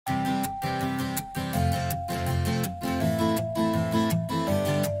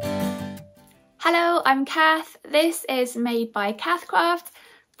Hello, I'm Cath. This is made by Cath Craft.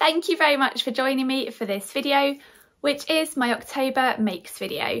 Thank you very much for joining me for this video, which is my October makes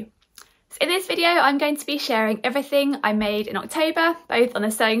video. So in this video, I'm going to be sharing everything I made in October, both on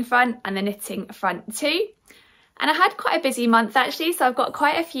the sewing front and the knitting front too. And I had quite a busy month actually, so I've got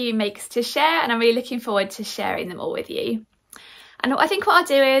quite a few makes to share and I'm really looking forward to sharing them all with you. And I think what I'll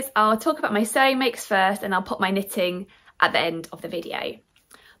do is I'll talk about my sewing makes first and I'll put my knitting at the end of the video.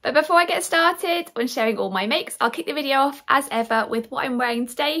 But before I get started on sharing all my makes, I'll kick the video off as ever with what I'm wearing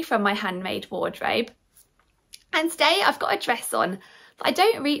today from my handmade wardrobe. And today I've got a dress on that I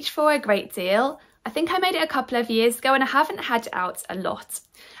don't reach for a great deal. I think I made it a couple of years ago and I haven't had it out a lot.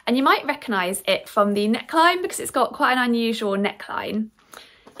 And you might recognise it from the neckline because it's got quite an unusual neckline.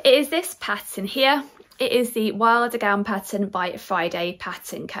 It is this pattern here. It is the Wilder Gown pattern by Friday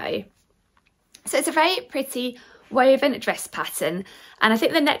Pattern Co. So it's a very pretty woven dress pattern, and I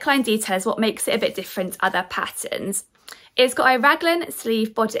think the neckline detail is what makes it a bit different to other patterns. It's got a raglan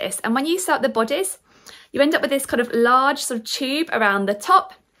sleeve bodice, and when you sew up the bodice you end up with this kind of large sort of tube around the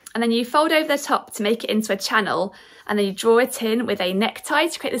top, and then you fold over the top to make it into a channel, and then you draw it in with a necktie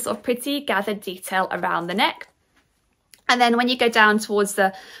to create this sort of pretty gathered detail around the neck. And then when you go down towards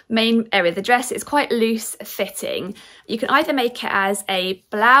the main area of the dress, it's quite loose fitting. You can either make it as a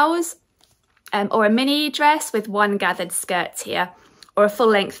blouse or a mini dress with one gathered skirt tier, or a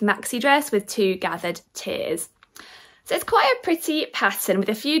full-length maxi dress with two gathered tiers. So it's quite a pretty pattern with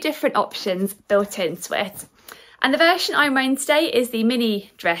a few different options built into it. And the version I'm wearing today is the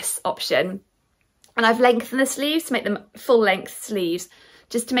mini dress option. And I've lengthened the sleeves to make them full-length sleeves,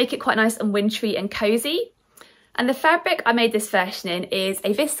 just to make it quite nice and wintry and cosy. And the fabric I made this version in is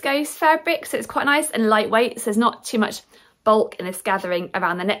a viscose fabric, so it's quite nice and lightweight, so there's not too much bulk in this gathering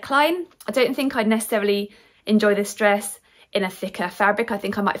around the neckline. I don't think I'd necessarily enjoy this dress in a thicker fabric. I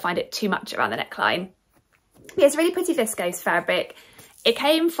think I might find it too much around the neckline. Yeah, it's really pretty viscose fabric. It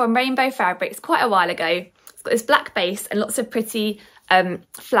came from Rainbow Fabrics quite a while ago. It's got this black base and lots of pretty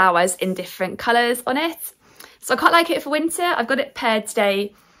flowers in different colours on it. So I quite like it for winter. I've got it paired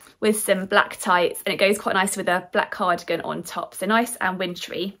today with some black tights and it goes quite nice with a black cardigan on top. So nice and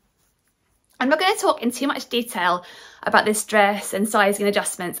wintry. I'm not going to talk in too much detail about this dress and sizing and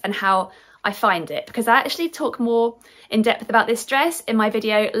adjustments and how I find it, because I actually talk more in depth about this dress in my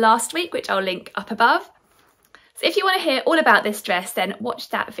video last week, which I'll link up above. So if you want to hear all about this dress, then watch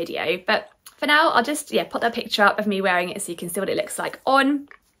that video. But for now, I'll just put that picture up of me wearing it so you can see what it looks like on.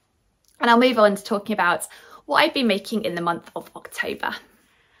 And I'll move on to talking about what I've been making in the month of October.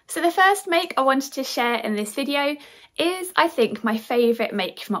 So the first make I wanted to share in this video is, I think, my favourite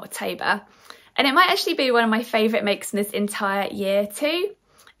make from October. And it might actually be one of my favourite makes in this entire year too.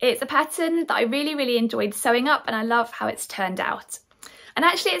 It's a pattern that I really enjoyed sewing up and I love how it's turned out. And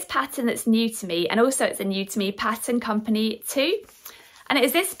actually it's a pattern that's new to me, and also it's a new to me pattern company too. And it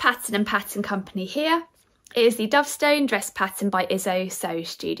is this pattern and pattern company here. It is the Dovestone dress pattern by Izzo Sew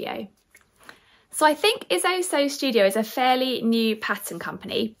Studio. So I think Izzo Sew Studio is a fairly new pattern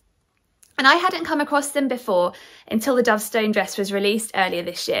company. And I hadn't come across them before until the Dovestone dress was released earlier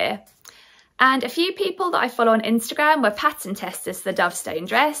this year. And a few people that I follow on Instagram were pattern testers for the Dovestone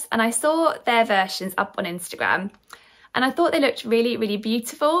dress, and I saw their versions up on Instagram and I thought they looked really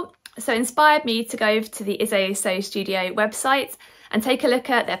beautiful. So it inspired me to go over to the Izzo Sew Studio website and take a look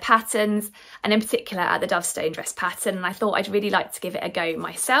at their patterns, and in particular at the Dovestone dress pattern, and I thought I'd really like to give it a go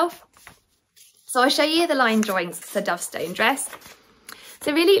myself. So I'll show you the line drawings for the Dovestone dress. It's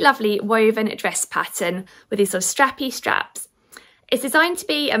a really lovely woven dress pattern with these sort of strappy straps. It's designed to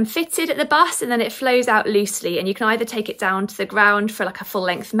be fitted at the bust, and then it flows out loosely, and you can either take it down to the ground for like a full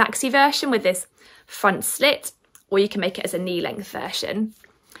length maxi version with this front slit, or you can make it as a knee length version.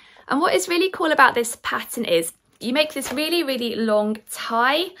 And what is really cool about this pattern is you make this really long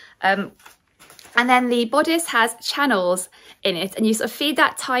tie, and then the bodice has channels in it, and you sort of feed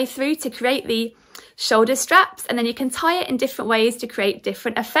that tie through to create the shoulder straps, and then you can tie it in different ways to create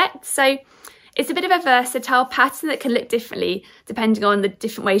different effects. So it's a bit of a versatile pattern that can look differently depending on the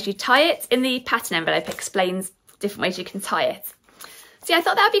different ways you tie it. In the pattern envelope it explains different ways you can tie it. So yeah, I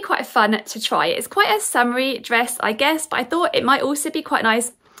thought that would be quite fun to try. It's quite a summery dress, I guess, but I thought it might also be quite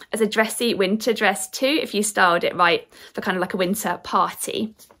nice as a dressy winter dress too, if you styled it right for kind of like a winter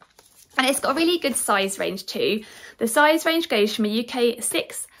party. And it's got a really good size range too. The size range goes from a UK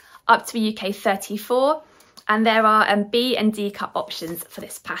 6 up to a UK 34, and there are B and D cup options for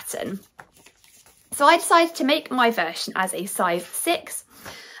this pattern. So I decided to make my version as a size 6.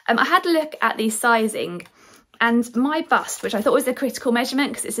 I had a look at the sizing, and my bust, which I thought was a critical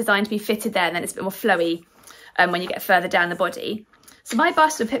measurement because it's designed to be fitted there and then it's a bit more flowy when you get further down the body, So my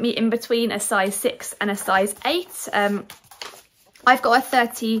bust would put me in between a size 6 and a size 8. I've got a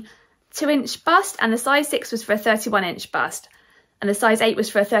 32-inch bust, and the size 6 was for a 31-inch bust, and the size 8 was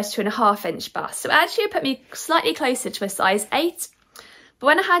for a 32.5-inch bust. So it actually put me slightly closer to a size 8. But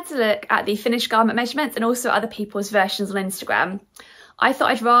when I had to look at the finished garment measurements and also other people's versions on Instagram, I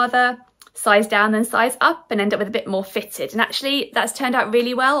thought I'd rather size down than size up and end up with a bit more fitted. And actually that's turned out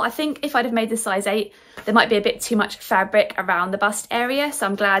really well. I think if I'd have made the size 8, there might be a bit too much fabric around the bust area. So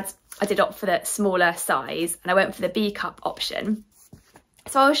I'm glad I did opt for the smaller size and I went for the B cup option.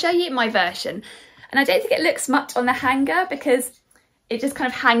 So I'll show you my version. And I don't think it looks much on the hanger because it just kind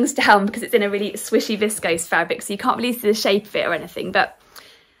of hangs down because it's in a really swishy viscose fabric. So you can't really see the shape of it or anything. But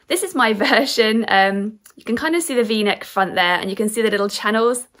this is my version. You can kind of see the V-neck front there, and you can see the little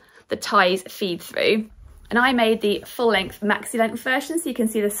channels the ties feed through. And I made the full length maxi length version, so you can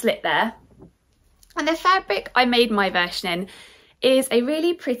see the slit there. And the fabric I made my version in is a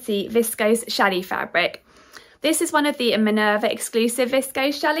really pretty viscose challis fabric. This is one of the Minerva exclusive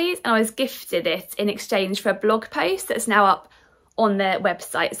viscose challis, and I was gifted it in exchange for a blog post that's now up on their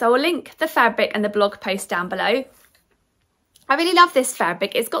website. So I will link the fabric and the blog post down below. I really love this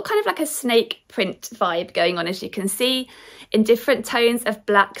fabric. It's got kind of like a snake print vibe going on, as you can see, in different tones of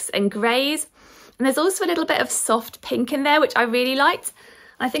blacks and greys. And there's also a little bit of soft pink in there, which I really liked.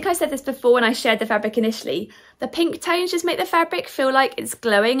 And I think I said this before when I shared the fabric initially. The pink tones just make the fabric feel like it's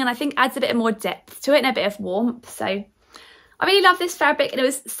glowing, and I think adds a bit more depth to it and a bit of warmth. So I really love this fabric, and it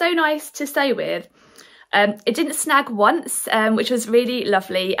was so nice to sew with. It didn't snag once, which was really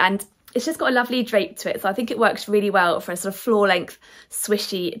lovely, and it's just got a lovely drape to it. So I think it works really well for a sort of floor length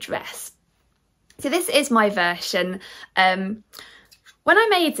swishy dress. So this is my version. When I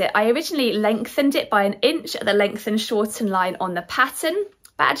made it, I originally lengthened it by 1 inch at the lengthen shorten line on the pattern.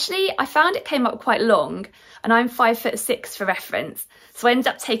 But actually I found it came up quite long, and I'm 5'6" for reference. So I ended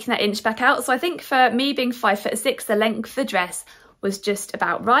up taking that inch back out. So I think for me being 5'6", the length of the dress was just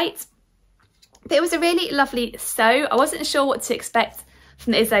about right. But it was a really lovely sew. I wasn't sure what to expect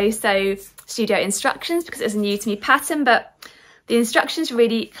from the Izzo Sew Studio instructions because it was a new to me pattern, but the instructions are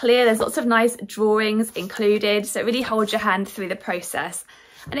really clear. There's lots of nice drawings included, so it really holds your hand through the process.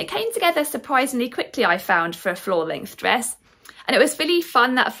 And it came together surprisingly quickly, I found, for a floor length dress. And it was really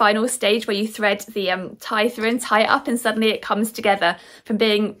fun, that final stage where you thread the tie through and tie it up, and suddenly it comes together from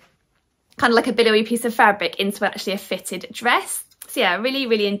being kind of like a billowy piece of fabric into actually a fitted dress. So yeah, I really,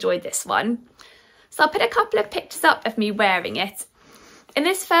 really enjoyed this one. So I'll put a couple of pictures up of me wearing it. In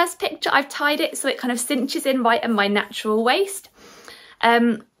this first picture, I've tied it so it kind of cinches in right at my natural waist.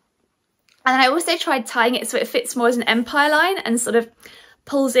 And then I also tried tying it so it fits more as an empire line and sort of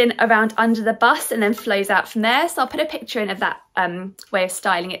pulls in around under the bust and then flows out from there. So I'll put a picture in of that way of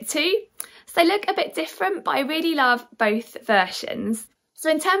styling it too. So they look a bit different, but I really love both versions. So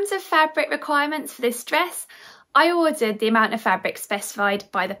in terms of fabric requirements for this dress, I ordered the amount of fabric specified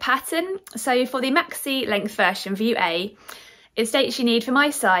by the pattern. So for the maxi length version, view A, it states you need, for my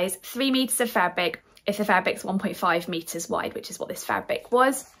size, 3 meters of fabric if the fabric's 1.5 meters wide, which is what this fabric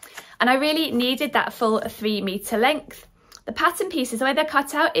was. And I really needed that full 3 meter length. The pattern pieces, the way they're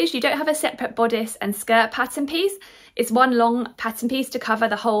cut out is you don't have a separate bodice and skirt pattern piece. It's one long pattern piece to cover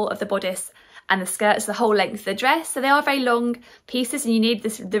the whole of the bodice and the skirts, the whole length of the dress. So they are very long pieces, and you need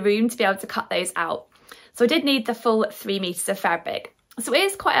the room to be able to cut those out. So I did need the full 3 meters of fabric. So it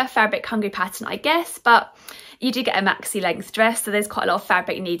is quite a fabric hungry pattern, I guess, but you do get a maxi length dress, so there's quite a lot of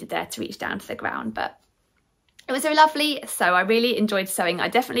fabric needed there to reach down to the ground. But it was a lovely sew. I really enjoyed sewing.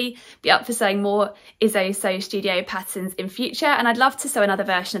 I'd definitely be up for sewing more Izzo Sew Studio patterns in future, and I'd love to sew another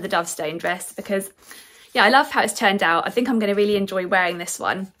version of the Dovestone dress because, yeah, I love how it's turned out. I think I'm going to really enjoy wearing this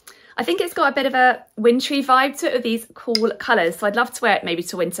one. I think it's got a bit of a wintry vibe to it with these cool colours, so I'd love to wear it maybe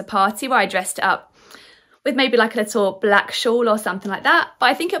to a winter party where I dressed it up with maybe like a little black shawl or something like that. But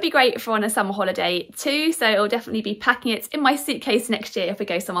I think it'll be great for on a summer holiday too, so I'll definitely be packing it in my suitcase next year if we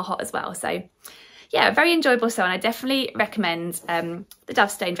go somewhere hot as well. So yeah, very enjoyable sew, and I definitely recommend the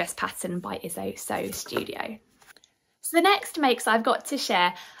Dovestone dress pattern by Izzo Sew Studio. So the next makes I've got to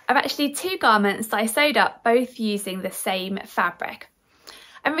share are actually 2 garments that I sewed up, both using the same fabric.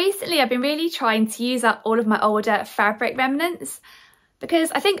 And recently I've been really trying to use up all of my older fabric remnants,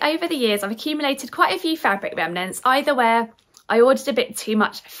 because I think over the years I've accumulated quite a few fabric remnants, either where I ordered a bit too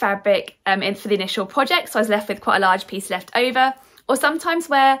much fabric in for the initial project, so I was left with quite a large piece left over, or sometimes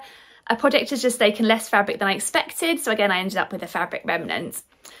where a project has just taken less fabric than I expected, so again I ended up with a fabric remnant.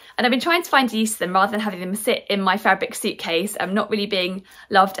 And I've been trying to find use of them rather than having them sit in my fabric suitcase, not really being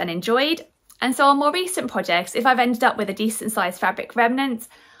loved and enjoyed. And so on more recent projects, if I've ended up with a decent sized fabric remnant,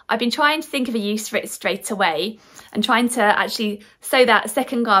 I've been trying to think of a use for it straight away and trying to actually sew that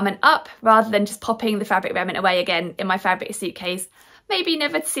second garment up rather than just popping the fabric remnant away again in my fabric suitcase, maybe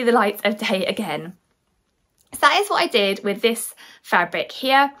never to see the light of day again. So that is what I did with this fabric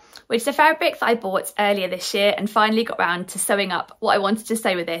here, which is a fabric that I bought earlier this year and finally got around to sewing up what I wanted to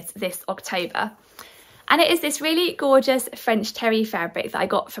sew with it this October. And it is this really gorgeous French terry fabric that I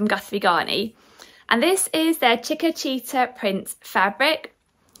got from Cath. And this is their Chiquitita print fabric.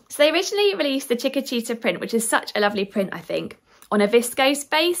 So they originally released the Chiquitita print, which is such a lovely print, I think, on a viscose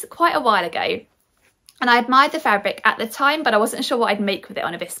base quite a while ago. And I admired the fabric at the time, but I wasn't sure what I'd make with it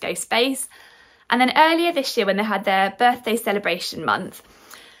on a viscose base. And then earlier this year, when they had their birthday celebration month,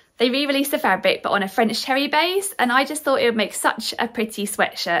 they re-released the fabric, but on a French terry base. And I just thought it would make such a pretty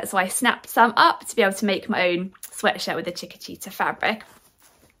sweatshirt. So I snapped some up to be able to make my own sweatshirt with the Chiquitita fabric.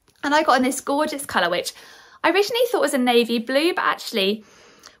 And I got in this gorgeous colour, which I originally thought was a navy blue, but actually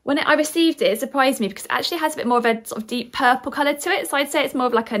when I received it, it surprised me because it actually has a bit more of a sort of deep purple colour to it. So I'd say it's more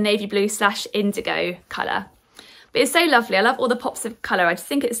of like a navy blue / indigo colour. But it's so lovely. I love all the pops of colour. I just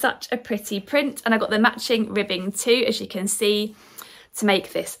think it's such a pretty print. And I got the matching ribbing too, as you can see, to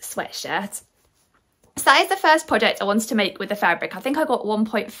make this sweatshirt. So that is the first project I wanted to make with the fabric. I think I got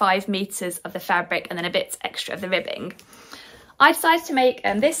 1.5 metres of the fabric and then a bit extra of the ribbing. I decided to make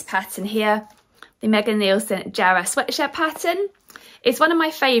this pattern here, the Megan Nielsen Jara sweatshirt pattern. It's one of my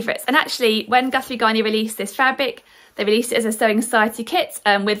favourites, and actually when Cath released this fabric, they released it as a Sewing Society kit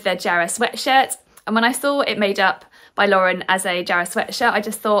with the Jara sweatshirt, and when I saw it made up by Lauren as a Jara sweatshirt, I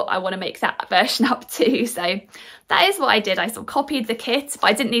just thought I want to make that version up too. So that is what I did. I sort of copied the kit, but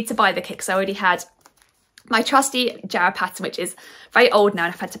I didn't need to buy the kit because I already had my trusty Jara pattern, which is very old now,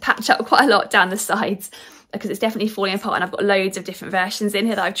 and I've had to patch up quite a lot down the sides because it's definitely falling apart, and I've got loads of different versions in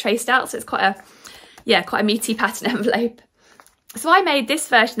here that I've traced out, so it's quite a meaty pattern envelope. So I made this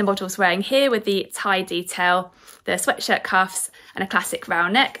version the model's wearing here with the tie detail, the sweatshirt cuffs and a classic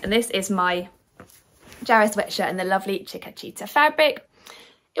round neck, and this is my Jara sweatshirt in the lovely Chiquitita fabric.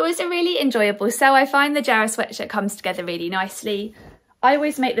 It was a really enjoyable sew. I find the Jara sweatshirt comes together really nicely. I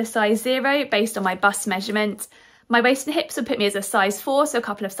always make the size 0 based on my bust measurement. My waist and hips would put me as a size 4, so a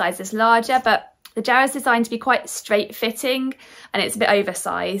couple of sizes larger, but the Jara is designed to be quite straight fitting and it's a bit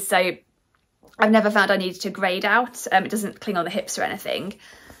oversized, so I've never found I needed to grade out. It doesn't cling on the hips or anything.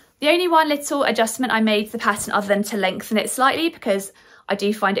 The only one little adjustment I made to the pattern other than to lengthen it slightly, because I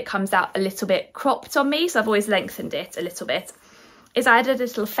do find it comes out a little bit cropped on me, so I've always lengthened it a little bit, is I added a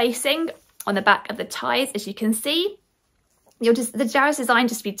little facing on the back of the ties, as you can see. The Jara's designed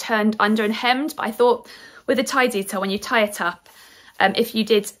just to be turned under and hemmed, but I thought with the tie detail, when you tie it up, if you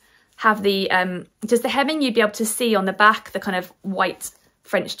did have the just the hemming, you'd be able to see on the back the kind of white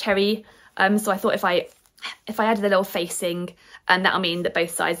French terry. So I thought if I added a little facing, and that'll mean that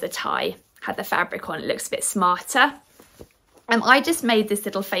both sides of the tie had the fabric on, it looks a bit smarter. I just made this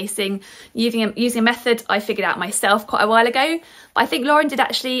little facing using a method I figured out myself quite a while ago. But I think Lauren did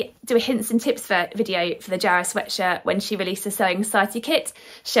actually do a hints and tips video for the Jara sweatshirt when she released the Sewing Society kit,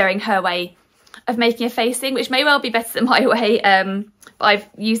 sharing her way of making a facing, which may well be better than my way. But I've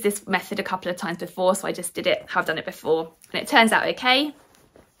used this method a couple of times before, so I just have done it before, and it turns out okay.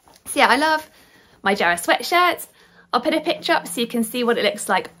 So yeah, I love my Jara sweatshirt. I'll put a picture up so you can see what it looks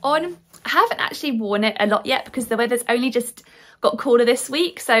like on. I haven't actually worn it a lot yet because the weather's only just got cooler this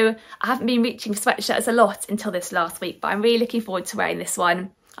week, so I haven't been reaching for sweatshirts a lot until this last week, but I'm really looking forward to wearing this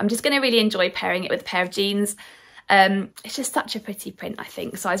one. I'm just going to really enjoy pairing it with a pair of jeans. It's just such a pretty print, I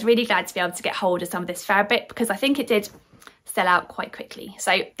think, so I was really glad to be able to get hold of some of this fabric because I think it did sell out quite quickly.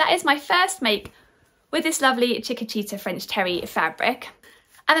 So that is my first make with this lovely Chiquitita French terry fabric.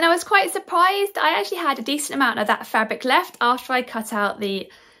 And then I was quite surprised. I actually had a decent amount of that fabric left after I cut out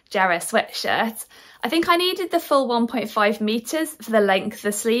the Jara sweatshirt. I think I needed the full 1.5 metres for the length of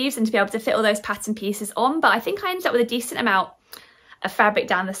the sleeves and to be able to fit all those pattern pieces on, but I think I ended up with a decent amount of fabric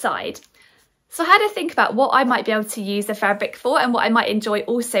down the side. So I had to think about what I might be able to use the fabric for and what I might enjoy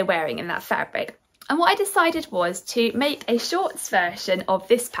also wearing in that fabric. And what I decided was to make a shorts version of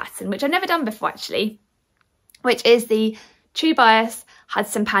this pattern, which I've never done before actually, which is the True Bias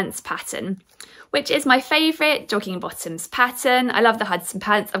Hudson Pants pattern, which is my favourite jogging bottoms pattern. I love the Hudson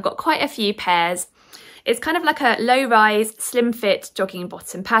pants. I've got quite a few pairs. It's kind of like a low-rise, slim-fit jogging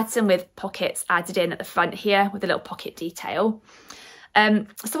bottom pattern with pockets added in at the front here with a little pocket detail.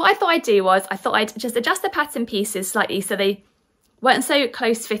 So what I thought I'd do was I thought I'd just adjust the pattern pieces slightly so they weren't so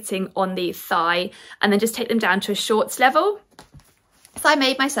close-fitting on the thigh, and then just take them down to a shorts level. So I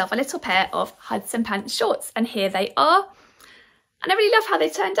made myself a little pair of Hudson Pants shorts, and here they are. And I really love how they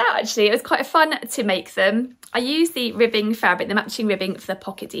turned out actually. It was quite fun to make them. I used the ribbing fabric, the matching ribbing for the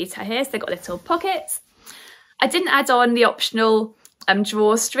pocket detail here. So they've got little pockets. I didn't add on the optional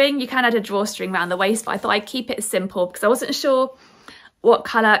drawstring. You can add a drawstring around the waist, but I thought I'd keep it simple because I wasn't sure what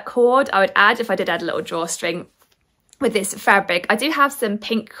colour cord I would add if I did add a little drawstring with this fabric. I do have some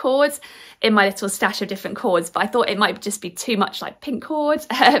pink cords in my little stash of different cords, but I thought it might just be too much like pink cord. So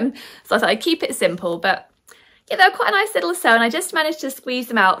I thought I'd keep it simple, but yeah, they were quite a nice little sew, and I just managed to squeeze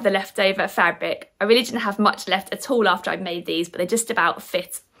them out the leftover fabric. I really didn't have much left at all after I made these, but they just about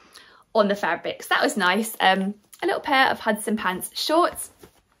fit on the fabric. So that was nice. A little pair of Hudson Pants shorts.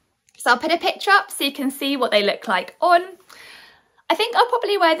 So I'll put a picture up so you can see what they look like on. I think I'll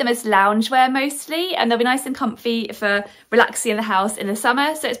probably wear them as loungewear mostly, and they'll be nice and comfy for relaxing in the house in the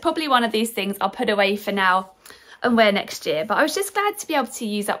summer. So it's probably one of these things I'll put away for now and wear next year. But I was just glad to be able to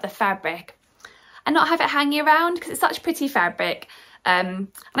use up the fabric and not have it hanging around because it's such pretty fabric. And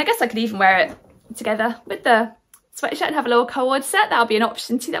I guess I could even wear it together with the sweatshirt and have a little cord set. That'll be an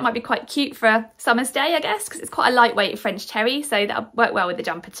option too. That might be quite cute for a summer's day, I guess, because it's quite a lightweight French terry, so that'll work well with the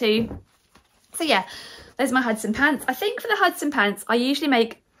jumper too. So yeah, there's my Hudson Pants. I think for the Hudson Pants, I usually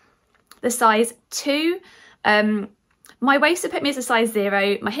make the size 2. My waist would put me as a size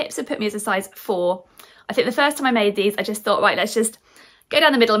 0. My hips would put me as a size 4. I think the first time I made these, I just thought, right, let's just go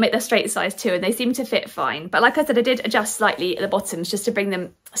down the middle and make the straight size 2, and they seem to fit fine. But like I said, I did adjust slightly at the bottoms just to bring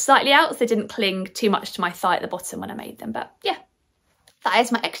them slightly out so they didn't cling too much to my thigh at the bottom when I made them. But yeah, that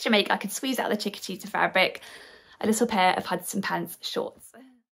is my extra make. I could squeeze out the Chiquitita fabric, a little pair of Hudson Pants shorts.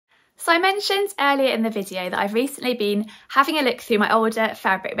 So I mentioned earlier in the video that I've recently been having a look through my older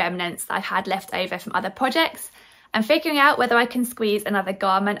fabric remnants that I've had left over from other projects and figuring out whether I can squeeze another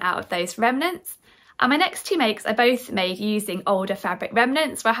garment out of those remnants. And my next 2 makes are both made using older fabric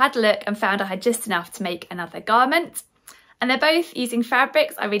remnants, where I had a look and found I had just enough to make another garment. And they're both using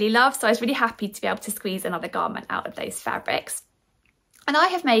fabrics I really love, so I was really happy to be able to squeeze another garment out of those fabrics. And I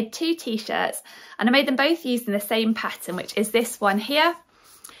have made 2 t-shirts, and I made them both using the same pattern, which is this one here.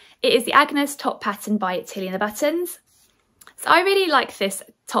 It is the Agnes top pattern by Tilly and the Buttons. So I really like this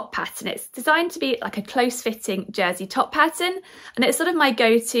top pattern. It's designed to be like a close-fitting jersey top pattern, and it's sort of my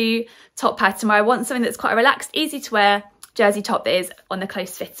go-to top pattern where I want something that's quite a relaxed, easy to wear jersey top that is on the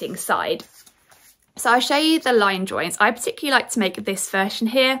close-fitting side. So I'll show you the line drawings. I particularly like to make this version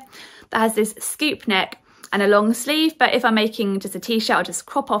here that has this scoop neck and a long sleeve, but if I'm making just a t-shirt, I'll just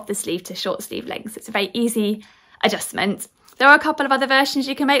crop off the sleeve to short sleeve length. It's a very easy adjustment. There are a couple of other versions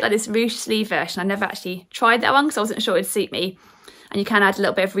you can make, like this ruche sleeve version. I never actually tried that one because I wasn't sure it would suit me. And you can add a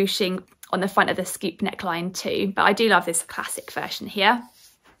little bit of ruching on the front of the scoop neckline too. But I do love this classic version here.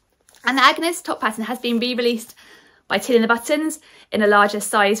 And the Agnes top pattern has been re-released by Tilly and the Buttons in a larger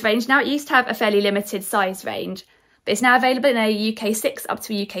size range. Now, it used to have a fairly limited size range, but it's now available in a UK 6 up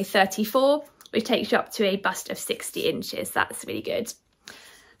to a UK 34, which takes you up to a bust of 60 inches. That's really good.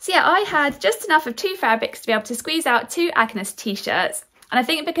 So yeah, I had just enough of 2 fabrics to be able to squeeze out 2 Agnes t-shirts. And I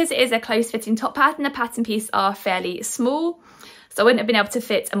think because it is a close-fitting top pattern, the pattern pieces are fairly small. So I wouldn't have been able to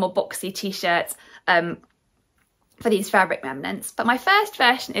fit a more boxy t-shirt for these fabric remnants. But my first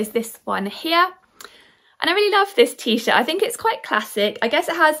version is this one here. And I really love this t-shirt. I think it's quite classic. I guess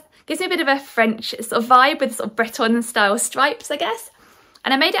it gives me a bit of a French sort of vibe with sort of Breton style stripes, I guess.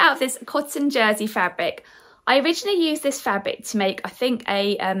 And I made it out of this cotton jersey fabric. I originally used this fabric to make, I think,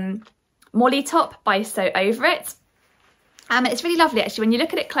 a molly top by Sew Over It. It's really lovely actually. When you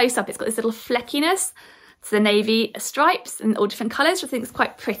look at it close up, it's got this little fleckiness to the navy stripes and all different colours, which I think is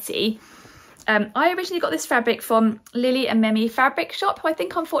quite pretty. I originally got this fabric from Lily and Mimi Fabric Shop, who I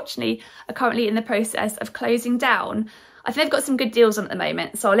think unfortunately are currently in the process of closing down. I think they've got some good deals on at the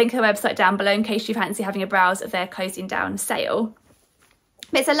moment, so I'll link their website down below in case you fancy having a browse of their closing down sale.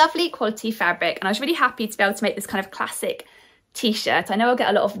 But it's a lovely quality fabric, and I was really happy to be able to make this kind of classic t-shirt. I know I'll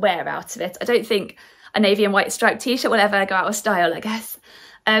get a lot of wear out of it. I don't think a navy and white striped t-shirt will ever go out of style, I guess.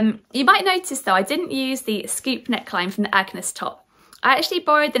 You might notice though, I didn't use the scoop neckline from the Agnes top. I actually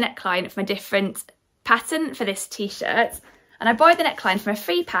borrowed the neckline from a different pattern for this t-shirt, and I borrowed the neckline from a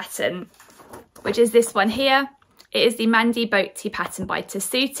free pattern, which is this one here. It is the Mandy Boat Tee pattern by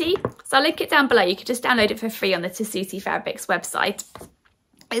Tessuti. So I'll link it down below. You can just download it for free on the Tessuti Fabrics website.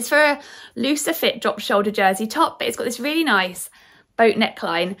 It's for a looser fit drop shoulder jersey top, but it's got this really nice boat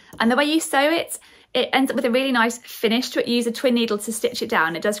neckline, and the way you sew it, it ends up with a really nice finish to it. You use a twin needle to stitch it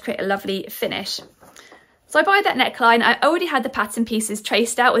down. It does create a lovely finish. So I borrowed that neckline. I already had the pattern pieces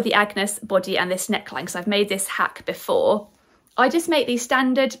traced out with the Agnes body and this neckline because I've made this hack before. I just make the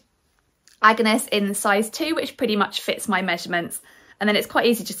standard Agnes in size 2, which pretty much fits my measurements, and then it's quite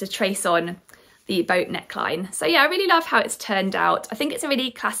easy just to trace on the boat neckline. So yeah, I really love how it's turned out. I think it's a really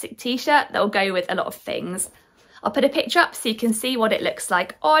classic t-shirt that will go with a lot of things. I'll put a picture up so you can see what it looks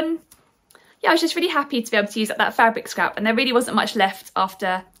like on. Yeah, I was just really happy to be able to use up that fabric scrap, and there really wasn't much left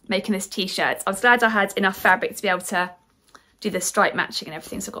after making this t-shirt. I was glad I had enough fabric to be able to do the stripe matching and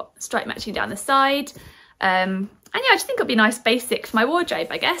everything. So I've got stripe matching down the side. And yeah, I just think it'll be a nice basic for my wardrobe,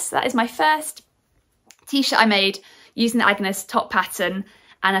 I guess. That is my first t-shirt I made using the Agnes top pattern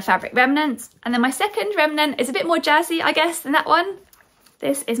and a fabric remnant. And then my second remnant is a bit more jazzy, I guess, than that one.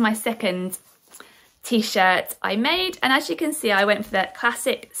 This is my second t-shirt I made, and as you can see, I went for the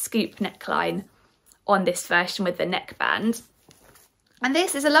classic scoop neckline on this version with the neckband. And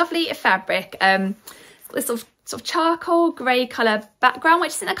this is a lovely fabric, this sort of charcoal grey colour background,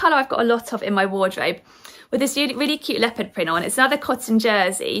 which isn't a colour I've got a lot of in my wardrobe, with this really cute leopard print on. It's another cotton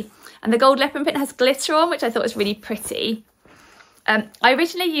jersey, and the gold leopard print has glitter on, which I thought was really pretty. I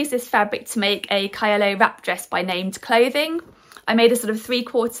originally used this fabric to make a Kyolo wrap dress by Named Clothing. I made a sort of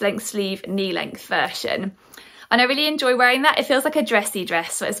 3/4 length sleeve, knee length version. And I really enjoy wearing that. It feels like a dressy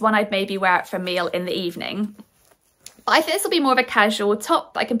dress, so it's one I'd maybe wear out for a meal in the evening. But I think this will be more of a casual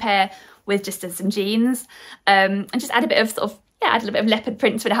top I can pair with just some jeans, and just add a bit of add a little bit of leopard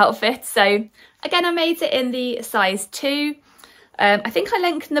print to an outfit. So again, I made it in the size 2. I think I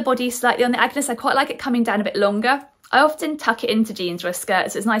lengthened the body slightly on the Agnes. I quite like it coming down a bit longer. I often tuck it into jeans or a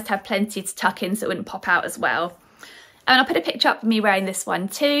skirt, so it's nice to have plenty to tuck in so it wouldn't pop out as well. And I'll put a picture up of me wearing this one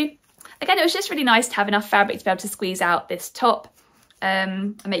too. Again, it was just really nice to have enough fabric to be able to squeeze out this top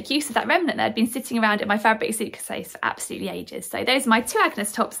and make use of that remnant that had been sitting around in my fabric suitcase for absolutely ages. So those are my 2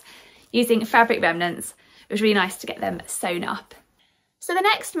 Agnes tops using fabric remnants. It was really nice to get them sewn up. So the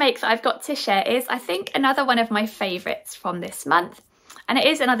next make that I've got to share is, I think, another one of my favourites from this month. And it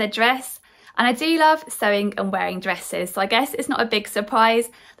is another dress. And I do love sewing and wearing dresses, so I guess it's not a big surprise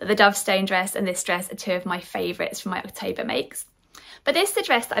that the Dovestone dress and this dress are 2 of my favourites from my October makes. But this is the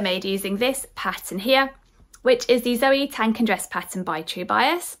dress that I made using this pattern here, which is the Zoe Tank and Dress pattern by True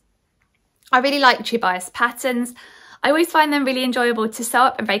Bias. I really like True Bias patterns. I always find them really enjoyable to sew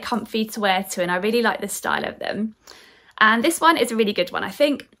up and very comfy to wear too, and I really like the style of them. And this one is a really good one, I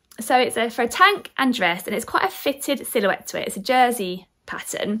think. So it's for a tank and dress, and it's quite a fitted silhouette to it. It's a jersey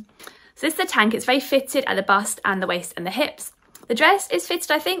pattern. So this is the tank. It's very fitted at the bust and the waist and the hips. The dress is fitted,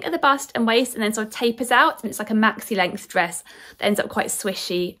 I think, at the bust and waist, and then sort of tapers out, and it's like a maxi length dress that ends up quite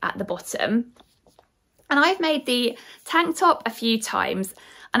swishy at the bottom. And I've made the tank top a few times,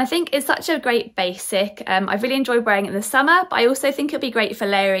 and I think it's such a great basic. I've really enjoyed wearing it in the summer, but I also think it'll be great for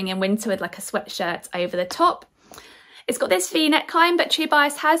layering in winter with like a sweatshirt over the top. It's got this V neckline, but True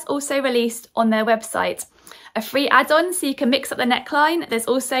Bias has also released on their website a free add-on so you can mix up the neckline. There's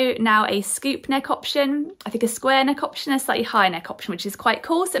also now a scoop neck option, I think a square neck option, a slightly higher neck option, which is quite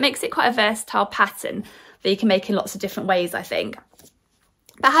cool. So it makes it quite a versatile pattern that you can make in lots of different ways, I think.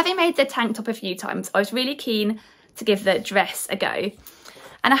 But having made the tank top a few times, I was really keen to give the dress a go.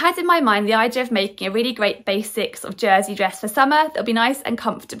 And I had in my mind the idea of making a really great basic sort of jersey dress for summer that'll be nice and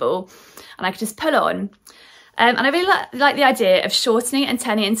comfortable and I could just pull on. And I really like the idea of shortening it and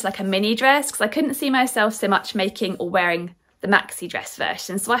turning it into like a mini dress, because I couldn't see myself so much making or wearing the maxi dress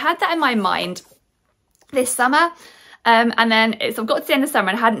version. So I had that in my mind this summer, and then I've got to the end of summer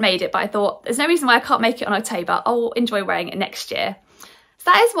and I hadn't made it, but I thought there's no reason why I can't make it on October. I'll enjoy wearing it next year. So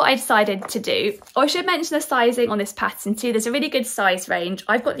that is what I decided to do. Oh, I should mention the sizing on this pattern too. There's a really good size range.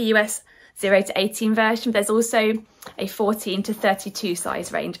 I've got the US 0 to 18 version, but there's also a 14 to 32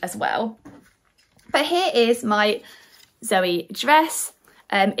 size range as well. But here is my Zoe dress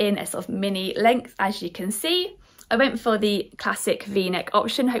in a sort of mini length, as you can see. I went for the classic V-neck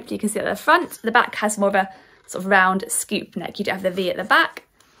option. Hopefully you can see it at the front. The back has more of a sort of round scoop neck. You don't have the V at the back.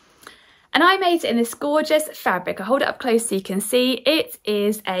 And I made it in this gorgeous fabric. I'll hold it up close so you can see. It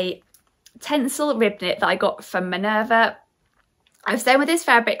is a tencel rib knit that I got from Minerva. I've sewn with this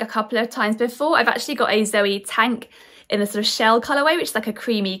fabric a couple of times before. I've actually got a Zoe tank in the sort of shell colourway, which is like a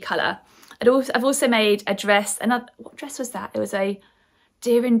creamy colour. I've also made a dress, what dress was that? It was a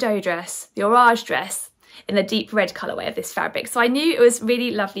deer and doe dress, the orage dress, in the deep red colourway of this fabric. So I knew it was really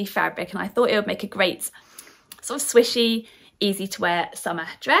lovely fabric and I thought it would make a great sort of swishy, easy to wear summer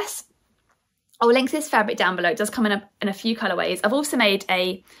dress. I'll link this fabric down below. It does come in a few colourways. I've also made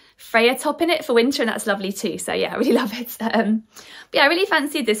a Freya top in it for winter and that's lovely too. So yeah, I really love it. But yeah, I really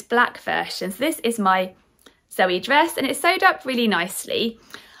fancied this black version. So this is my Zoe dress and it's sewed up really nicely.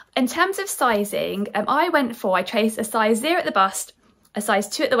 In terms of sizing, I traced a size 0 at the bust, a size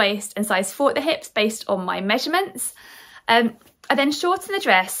 2 at the waist and size 4 at the hips based on my measurements. I then shortened the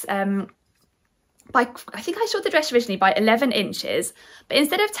dress by I think I shorted the dress originally by 11 inches, but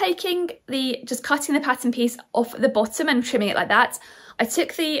instead of just cutting the pattern piece off at the bottom and trimming it like that, I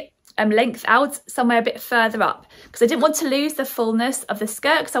took the length out somewhere a bit further up because I didn't want to lose the fullness of the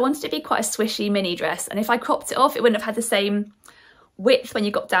skirt, because I wanted it to be quite a swishy mini dress, and if I cropped it off it wouldn't have had the same width when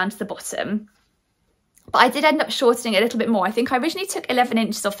you got down to the bottom. But I did end up shortening it a little bit more. I think I originally took 11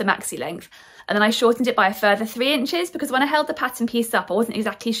 inches off the maxi length, and then I shortened it by a further 3 inches because when I held the pattern piece up I wasn't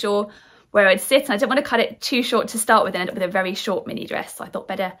exactly sure where I'd sit, and I didn't want to cut it too short to start with and end up with a very short mini dress, so I thought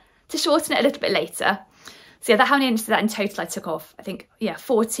better to shorten it a little bit later. So yeah, how many inches of that in total I took off? I think, yeah,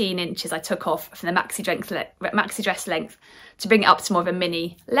 14 inches I took off from the maxi dress length to bring it up to more of a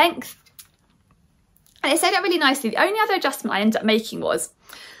mini length. And it stayed out really nicely. The only other adjustment I ended up making was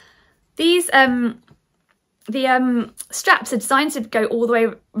these, the straps are designed to go all the way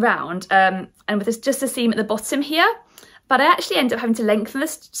around, and with just a seam at the bottom here. But I actually ended up having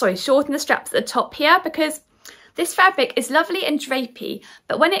to shorten the straps at the top here, because this fabric is lovely and drapey,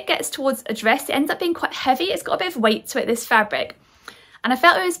 but when it gets towards a dress, it ends up being quite heavy. It's got a bit of weight to it, this fabric. And I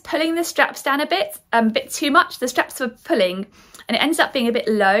felt it was pulling the straps down a bit too much. The straps were pulling and it ended up being a bit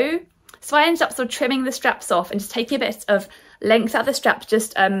low. So I ended up sort of trimming the straps off and just taking a bit of length out of the strap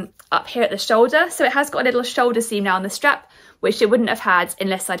just up here at the shoulder. So it has got a little shoulder seam now on the strap, which it wouldn't have had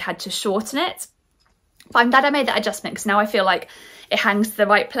unless I'd had to shorten it. But I'm glad I made that adjustment because now I feel like it hangs to the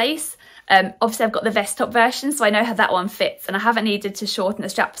right place. Obviously I've got the vest top version, so I know how that one fits, and I haven't needed to shorten the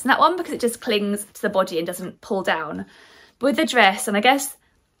straps in that one because it just clings to the body and doesn't pull down. But with the dress, and I guess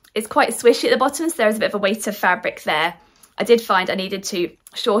it's quite swishy at the bottom, so there's a bit of a weight of fabric there. I did find I needed to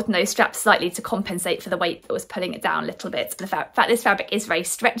shorten those straps slightly to compensate for the weight that was pulling it down a little bit. And the fact this fabric is very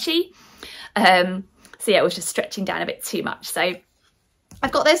stretchy, so yeah, it was just stretching down a bit too much. So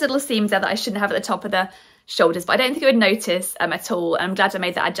I've got those little seams there that I shouldn't have at the top of the shoulders, but I don't think you would notice at all, and I'm glad I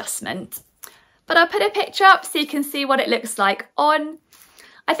made that adjustment. But I'll put a picture up so you can see what it looks like on.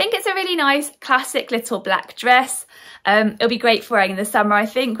 I think it's a really nice classic little black dress. It'll be great for wearing in the summer, I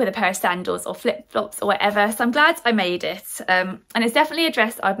think, with a pair of sandals or flip-flops or whatever, so I'm glad I made it. And it's definitely a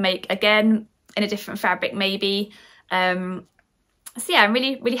dress I'd make again in a different fabric maybe. So yeah, I'm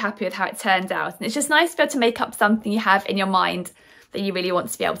really happy with how it turned out, and it's just nice to be able to make up something you have in your mind that you really want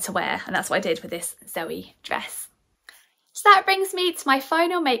to be able to wear, and that's what I did with this Zoe dress. So that brings me to my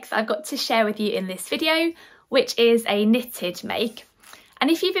final make that I've got to share with you in this video, which is a knitted make. And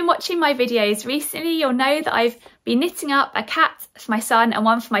if you've been watching my videos recently, you'll know that I've been knitting up a cat for my son and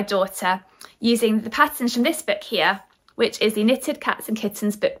one for my daughter using the patterns from this book here, which is the Knitted Cats and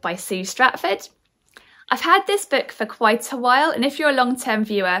Kittens book by Sue Stratford. I've had this book for quite a while, and if you're a long-term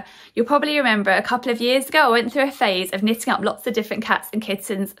viewer, you'll probably remember a couple of years ago I went through a phase of knitting up lots of different cats and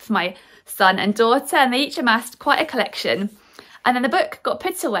kittens for my son and daughter, and they each amassed quite a collection. And then the book got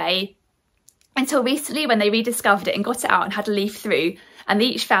put away until recently when they rediscovered it and got it out and had a leaf through, and they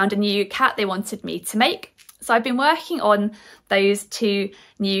each found a new cat they wanted me to make. So I've been working on those 2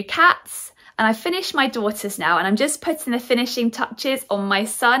 new cats, and I've finished my daughter's now, and I'm just putting the finishing touches on my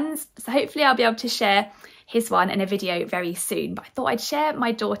son's. So hopefully I'll be able to share his one in a video very soon, but I thought I'd share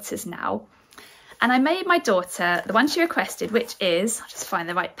my daughter's now. And I made my daughter the one she requested, which is, I'll just find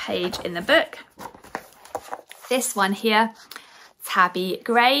the right page in the book, this one here, Tabby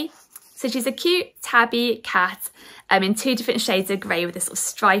Grey. So she's a cute tabby cat in 2 different shades of grey with this sort of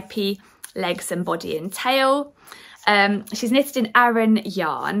stripy legs and body and tail. She's knitted in Aran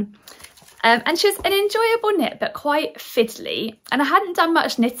yarn. And she was an enjoyable knit, but quite fiddly. And I hadn't done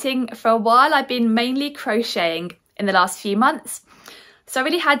much knitting for a while. I'd been mainly crocheting in the last few months. So I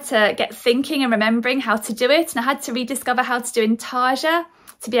really had to get thinking and remembering how to do it. And I had to rediscover how to do intarsia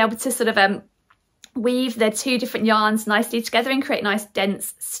to be able to sort of weave the 2 different yarns nicely together and create nice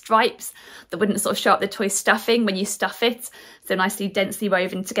dense stripes that wouldn't sort of show up the toy stuffing when you stuff it. So nicely densely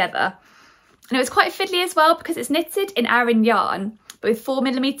woven together. And it was quite fiddly as well because it's knitted in Aran yarn, but with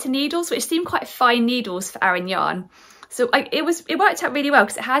 4mm needles, which seem quite fine needles for Aran yarn. So it worked out really well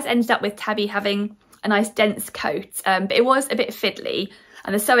because it has ended up with Tabby having a nice dense coat, but it was a bit fiddly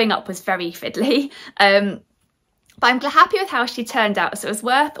and the sewing up was very fiddly. But I'm happy with how she turned out, so it was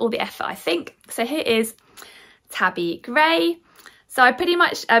worth all the effort, I think. So here is Tabby Grey. So I pretty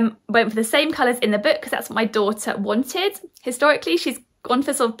much went for the same colours in the book because that's what my daughter wanted. Historically, she's gone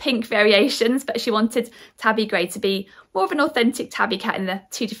for sort of pink variations, but she wanted Tabby Grey to be more of an authentic tabby cat in the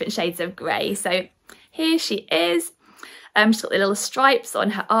 2 different shades of grey. So here she is. She's got the little stripes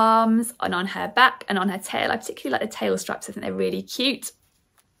on her arms and on her back and on her tail. I particularly like the tail stripes. I think they're really cute.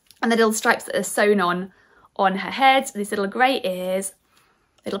 And the little stripes that are sewn on her head. These little grey ears,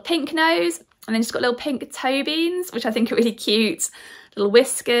 little pink nose, and then she's got little pink toe beans, which I think are really cute. little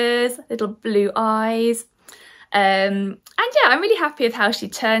whiskers, little blue eyes. And yeah, I'm really happy with how she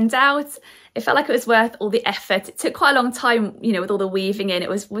turned out. It felt like it was worth all the effort. It took quite a long time, you know, with all the weaving in. It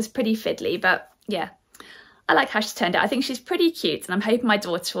was pretty fiddly, but yeah, I like how she turned out. I think she's pretty cute, and I'm hoping my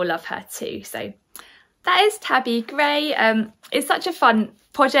daughter will love her too. So that is Tabby Gray. It's such a fun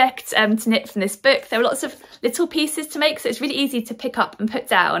project to knit from this book. There were lots of little pieces to make, so it's really easy to pick up and put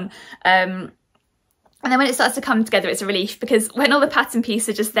down. And then when it starts to come together, it's a relief, because when all the pattern pieces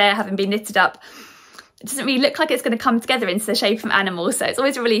are just there having been knitted up, it doesn't really look like it's going to come together into the shape of an animal. So it's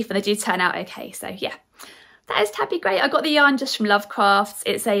always a relief when they do turn out okay. So yeah, that is Tabby Gray. I got the yarn just from Lovecrafts.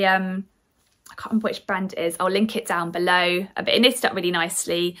 It's a, I can't remember which brand it is. I'll link it down below. But it knitted up really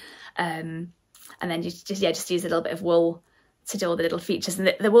nicely. And then you just use a little bit of wool to do all the little features.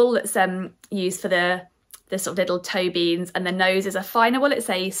 And the wool that's used for the sort of little toe beans and the nose is a finer wool. It's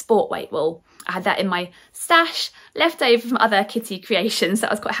a sport weight wool. I had that in my stash, left over from other kitty creations. That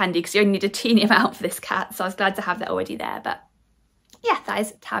was quite handy because you only need a teeny amount for this cat. So I was glad to have that already there. But yeah, that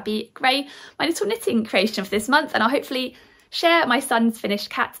is Tabby Gray, my little knitting creation for this month. And I'll hopefully share my son's finished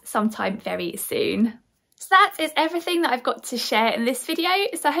cat sometime very soon. So that is everything that I've got to share in this video.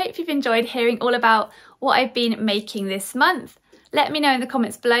 So I hope you've enjoyed hearing all about what I've been making this month. Let me know in the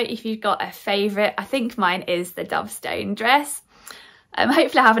comments below if you've got a favourite. I think mine is the Dovestone dress.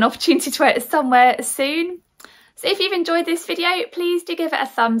 Hopefully I have an opportunity to wear it somewhere soon. So if you've enjoyed this video, please do give it a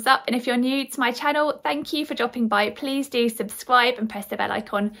thumbs up. And if you're new to my channel, thank you for dropping by. Please do subscribe and press the bell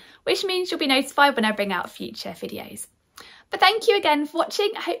icon, which means you'll be notified when I bring out future videos. But thank you again for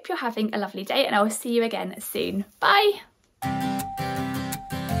watching. I hope you're having a lovely day, and I will see you again soon. Bye.